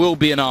it, but it will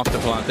be an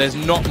afterplant. There's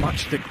not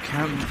much that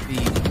can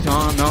be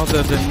done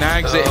other than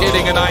NagZ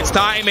hitting a nice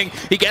timing.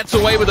 He gets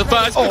away with the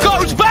first.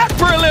 Goes back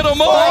for a little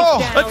more.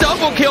 A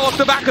double kill off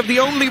the back of the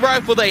only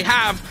rifle they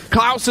have.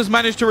 Klaus has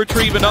managed to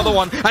retrieve another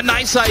one. A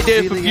nice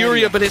idea for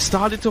FURIA, but it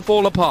started to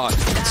fall apart.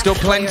 Still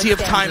plenty of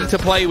time to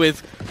play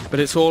with,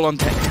 but it's all on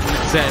KRÜ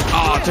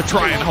to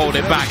try and hold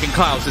it back, and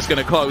Klaus is going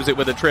to close it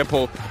with a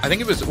triple. I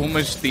think it was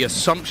almost the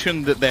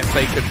assumption that their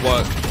fake had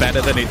worked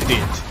better than it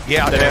did.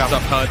 Yeah, that ends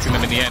up hurting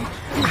them in the end.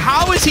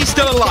 How is he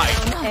still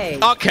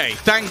alive? Okay,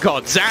 thank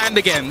God. xand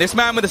again. This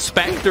man with a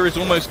Spectre is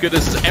almost good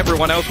as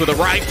everyone else with a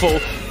rifle.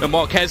 And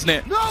what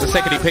keznit, the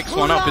second he picks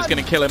one up, is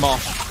going to kill him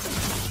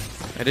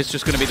off. It is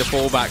just going to be the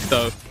fallback,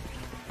 though.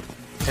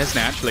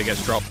 keznit actually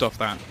gets dropped off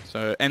that.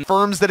 So, and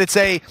confirms that it's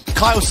a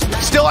Klaus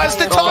still has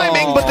the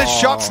timing, but the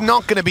shot's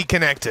not going to be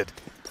connected.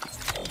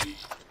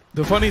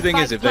 The funny thing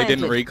is, if they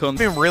didn't recon... I've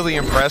been really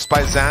impressed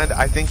by xand.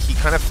 I think he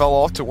kind of fell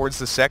off towards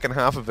the second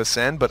half of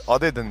Ascend, but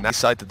other than that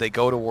side that they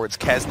go towards,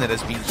 keznit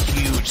has been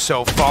huge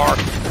so far.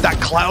 That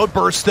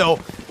cloudburst, though,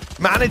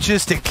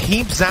 manages to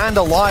keep xand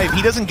alive.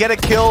 He doesn't get a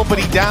kill, but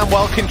he damn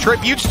well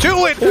contributes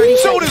to it.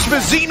 So does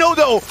Mazino,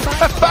 though.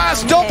 A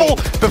fast double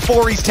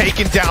before he's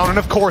taken down, and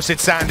of course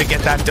it's xand to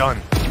get that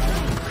done.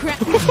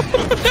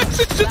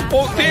 It's just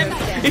walked in.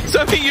 He's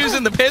only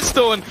using the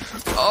pistol, and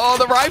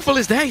the rifle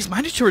is there. He's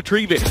managed to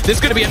retrieve it. This is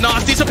going to be a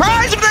nasty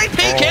surprise if they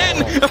peek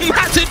in.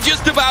 Mazin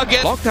just about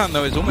gets lockdown,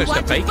 though, is almost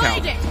a fake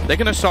out. They're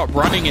going to start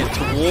running it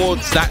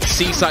towards that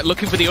seaside,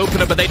 looking for the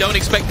opener, but they don't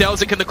expect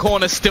delzik in the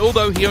corner. Still,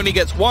 though, he only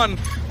gets one.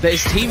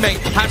 His teammate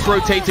has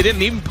rotated in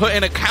and even put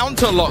in a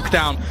counter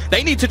lockdown.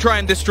 They need to try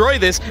and destroy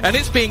this, and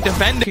it's being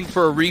defended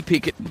for a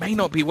repeat. It may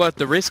not be worth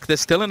the risk.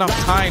 There's still enough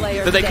time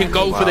that they can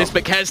go for this,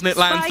 but keznit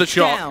lands the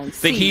shot.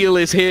 The heal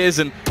is his,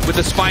 and with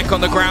the spike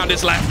on the ground,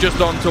 is left just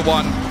onto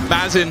one.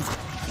 Mazin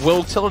will...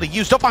 Utility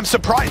used up. I'm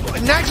surprised.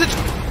 NagZ...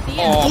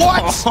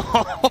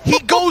 What? He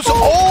goes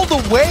all the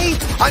way?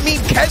 I mean,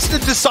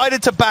 keznit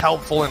decided to back.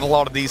 Helpful in a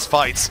lot of these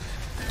fights.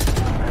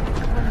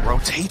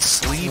 Rotate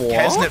sleeve.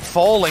 keznit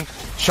falling.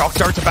 Shock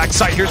dart to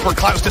backside. Here's where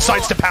Klaus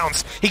decides to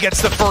pounce. He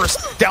gets the first.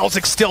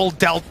 delzik still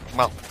dealt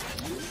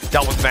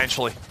with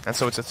eventually. And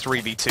so it's a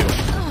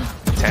 3v2.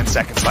 10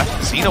 seconds left.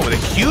 Mazino with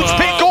a huge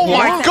pick. Oh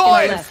my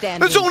God!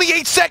 There's only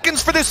 8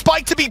 seconds for this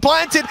spike to be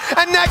planted,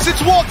 and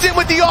NagZ's walked in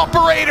with the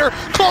operator,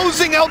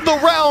 closing out the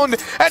round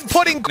and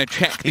putting.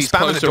 He's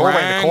found the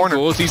doorway in the corner.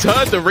 He's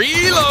heard the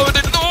reload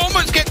and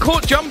almost get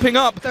caught jumping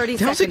up.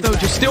 delzik, though,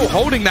 just still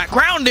holding that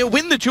ground. They'll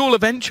win the duel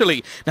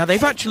eventually. Now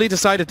they've actually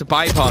decided to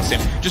bypass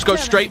him, just go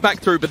straight back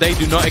through, but they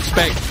do not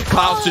expect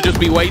Klaus to just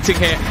be waiting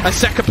here. A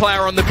second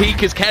player on the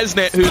peak is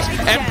keznit, whose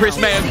Empress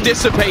may have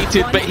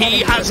dissipated, but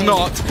he has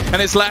not,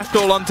 and it's left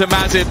all onto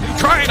Mazin,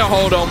 trying to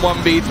hold on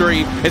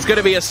 1v3. It's going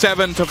to be a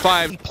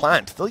 7-5.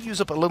 Plant. They'll use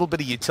up a little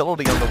bit of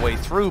utility on the way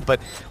through, but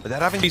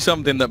without having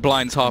something that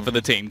blinds half of the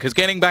team, because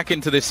getting back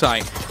into this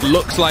site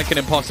looks like an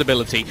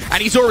impossibility,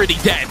 and he's already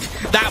dead.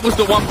 That was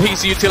the one piece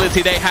of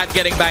utility they had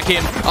getting back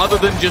in, other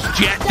than just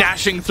jet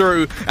dashing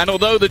through. And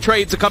although the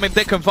trades are coming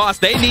thick and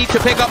fast, they need to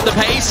pick up the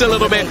pace a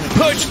little bit.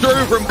 Push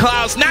through from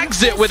Klaus.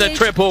 NagZ with a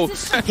triple.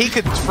 He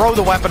could throw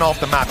the weapon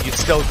off the map. You'd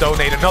still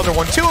donate another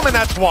one to him, and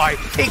that's why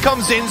he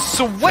comes in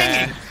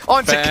swinging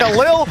onto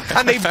Khalil,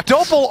 and they've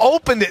double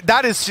opened it.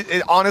 That is,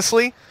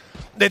 honestly,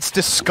 it's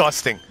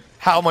disgusting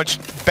how much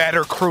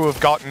better KRÜ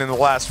have gotten in the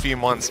last few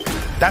months.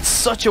 That's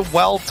such a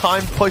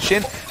well-timed push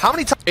in. How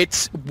many times?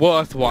 It's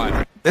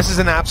worthwhile. This is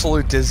an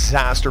absolute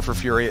disaster for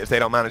FURIA if they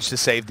don't manage to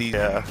save the...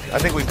 I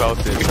think we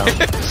both did.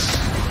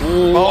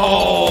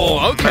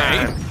 So.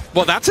 Okay. Man.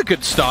 Well, that's a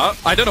good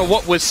start. I don't know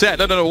what was said.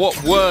 I don't know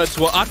what words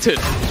were uttered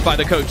by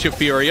the coach of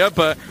FURIA,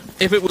 but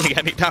if it was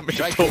any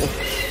damage at all.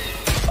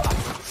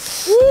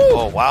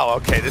 Oh, wow.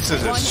 Okay, this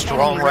is a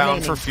strong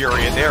round for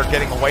FURIA. They're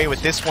getting away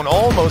with this one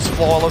almost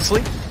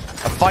flawlessly.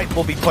 A fight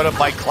will be put up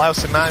by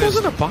Klaus and Manus.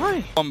 Wasn't a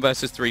buy. 1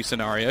 versus 3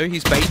 scenario.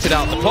 He's baited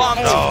out the plant,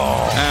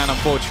 and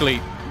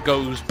unfortunately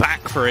goes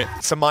back for it.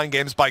 Some mind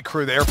games by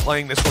KRÜ. They're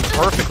playing this one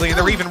perfectly, and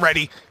they're even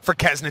ready for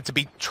keznit to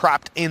be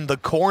trapped in the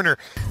corner.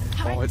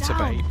 Oh, it's a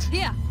bait.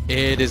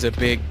 It is a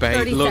big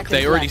bait. Look,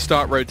 they already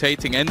start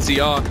rotating.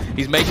 NZR,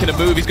 he's making a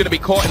move. He's going to be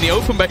caught in the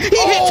open, but he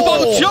hits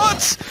both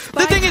shots!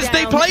 The thing is,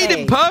 they played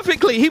him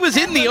perfectly. He was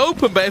in the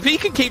open, but if he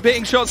can keep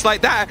hitting shots like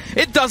that,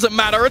 it doesn't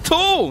matter at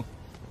all.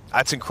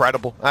 That's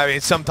incredible. I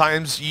mean,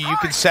 sometimes you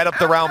can set up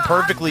the round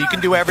perfectly. You can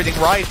do everything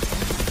right.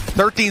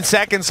 13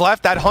 seconds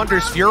left. That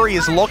Hunter's Fury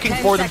is looking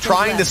for them,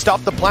 trying to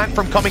stop the plant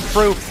from coming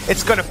through.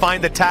 It's going to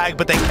find the tag,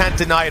 but they can't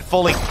deny it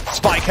fully.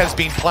 Spike has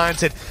been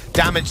planted.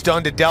 Damage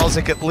done to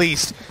delzik at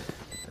least.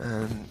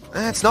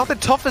 It's not the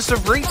toughest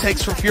of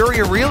retakes from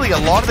FURIA, really. A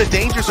lot of the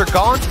dangers are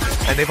gone,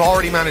 and they've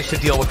already managed to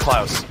deal with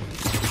Klaus.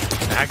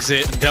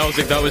 NagZ and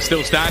delzik, though, is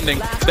still standing.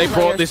 They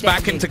brought this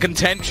back into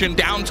contention,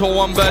 down to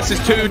 1 versus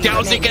 2.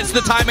 delzik gets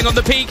the timing on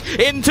the peak,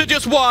 into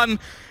just 1.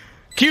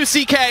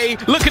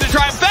 QCK looking to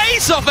try and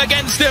face off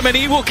against him, and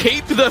he will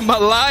keep them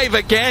alive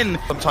again.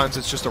 Sometimes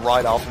it's just a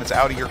ride-off, and it's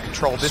out of your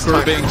control. This Screw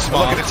time, being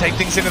smart. looking to take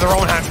things into their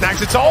own hands.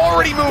 NagZ's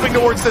already moving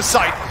towards the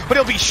site, but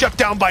he'll be shut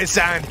down by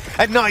xand.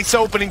 A nice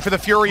opening for the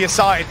FURIA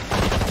side.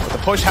 The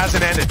push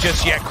hasn't ended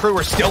just yet. KRÜ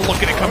are still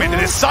looking to come into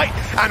this site,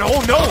 and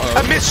oh no,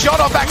 a missed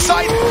shot off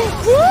backside.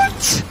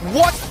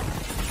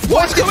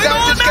 What's going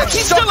on? Now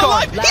he's still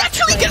alive. He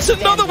actually gets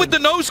another with the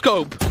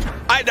no-scope.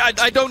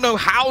 I don't know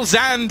how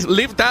xand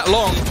lived that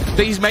long,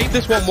 but he's made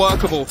this one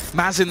workable.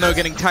 Mazin, though,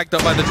 getting tagged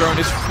up by the drone,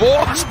 is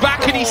forced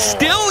back, and he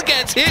still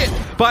gets hit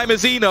by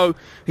Mazino.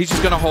 He's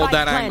just going to hold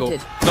that angle,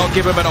 not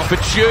give him an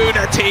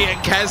opportunity, and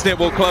keznit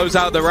will close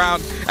out the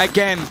round.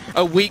 Again,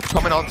 a weak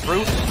coming on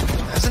through.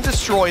 Hasn't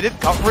destroyed it,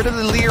 got rid of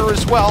the Lear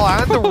as well,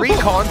 and the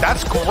recon.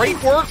 That's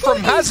great work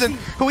from Mazin,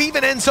 who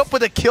even ends up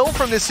with a kill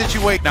from this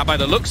situation. Now, by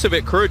the looks of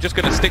it, KRÜ are just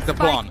going to stick the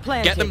plant,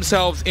 get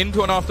themselves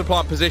into an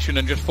after-plant position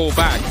and just fall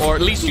back, or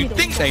at least you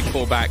think they'd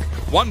fall back.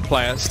 One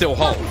player still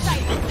holds.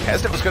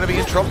 keznit was going to be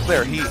in trouble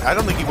there. I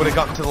don't think he would have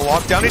gotten to the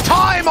lockdown in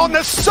time on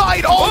the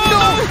side. Oh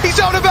no, he's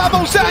out of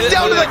ammo. xand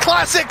down to the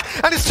classic,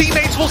 and his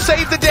teammates will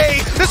save the day.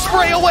 The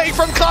spray away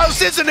from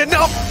Klaus isn't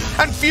enough,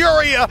 and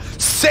FURIA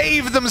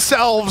save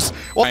themselves.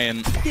 Well,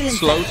 and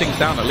slow things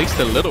down at least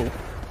a little.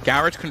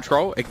 Garage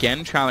control,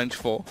 again, challenge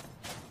for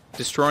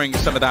destroying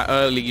some of that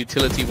early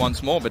utility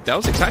once more, but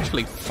delzik's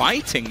actually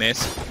fighting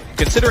this.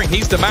 Considering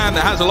he's the man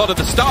that has a lot of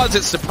the stars,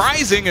 it's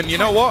surprising, and you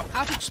know what?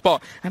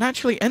 Spot. And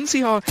actually,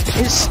 NCR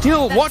is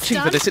still watching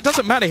for this. It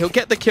doesn't matter, he'll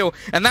get the kill,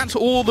 and that's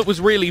all that was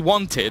really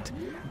wanted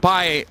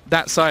by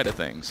that side of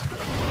things.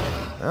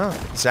 Oh,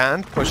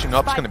 xand pushing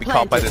up is going to be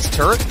caught by this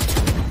turret.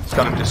 It's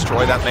going to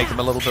destroy that, make him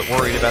a little bit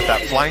worried about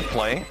that flank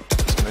play.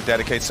 It's going to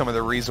dedicate some of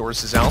the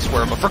resources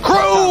elsewhere, but for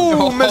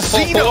KRÜ,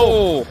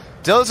 Mazino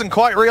doesn't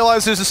quite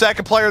realize there's a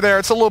second player there.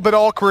 It's a little bit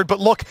awkward, but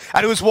look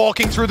at who's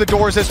walking through the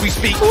doors as we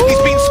speak.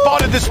 He's being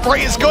spotted. The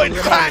spray is good,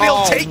 and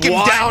he'll take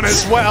him down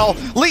as well,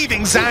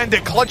 leaving xand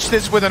to clutch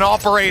this with an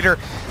operator.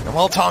 And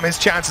well, Tom, his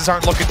chances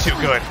aren't looking too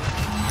good.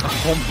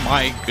 Oh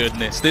my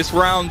goodness, this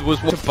round was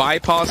to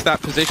bypass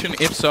that position.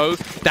 If so,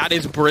 that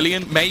is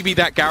brilliant. Maybe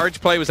that garage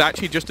play was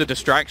actually just a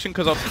distraction,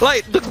 because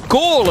like the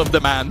gall of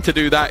the man to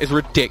do that is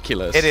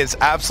ridiculous. It is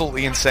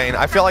absolutely insane.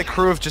 I feel like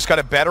KRÜ have just got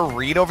a better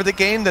read over the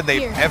game than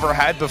they've ever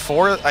had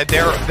before.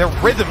 Their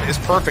rhythm is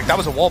perfect. That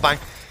was a wallbang.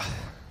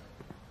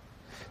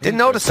 Didn't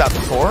notice that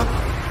before.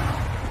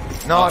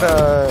 Not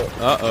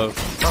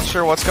not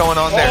sure what's going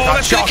on there.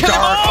 Not shock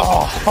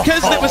dart.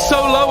 keznit was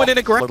so low and in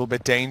a little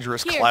bit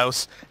dangerous.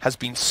 Klaus has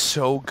been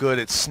so good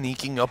at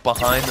sneaking up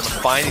behind them and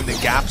finding the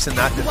gaps in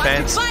that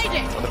defense.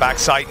 On the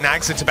backside,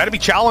 NagZ about to be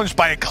challenged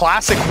by a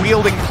classic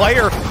wielding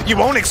player. You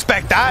won't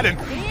expect that, and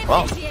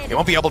well, he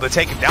won't be able to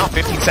take him down.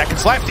 15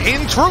 seconds left.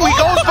 In through he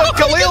goes, but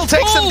Khalil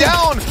takes him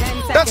down.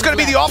 That's going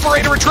to be the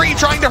operator retreat,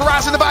 trying to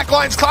harass in the back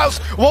lines. Klaus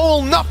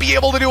will not be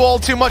able to do all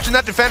too much, and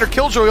that defender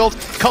killjoy ult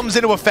comes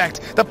into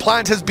effect. The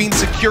plant has been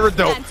secured,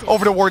 though,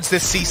 over towards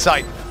this C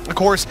site. Of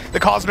course, the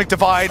cosmic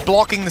divide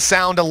blocking the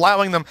sound,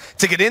 allowing them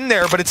to get in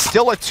there, but it's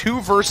still a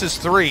 2 versus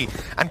 3,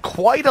 and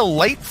quite a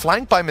late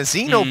flank by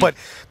Mazino, but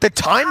the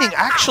timing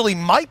actually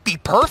might be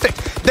perfect.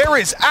 There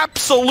is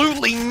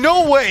absolutely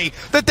no way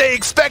that they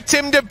expect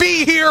him to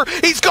be here.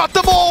 He's got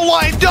them all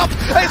lined up.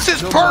 This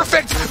is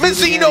perfect.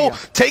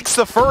 Mazino takes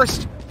the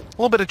first.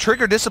 A little bit of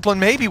trigger discipline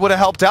maybe would have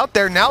helped out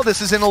there. Now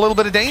this is in a little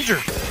bit of danger.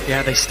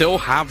 Yeah, they still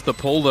have the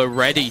pull, though,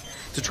 ready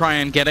to try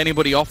and get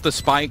anybody off the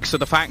spike. So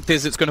the fact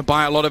is, it's going to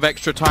buy a lot of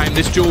extra time.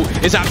 This duel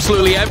is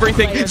absolutely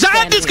everything.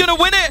 xand is going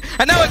to win it,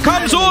 and now it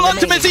comes all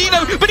onto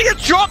Mazino, but he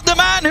has dropped the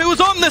man who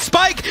was on the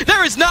spike.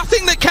 There is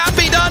nothing that can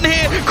be done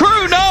here.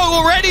 KRÜ know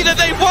already that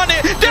they've won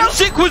it.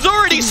 delzik was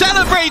already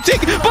celebrating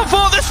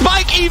before the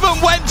spike even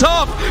went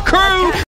off. KRÜ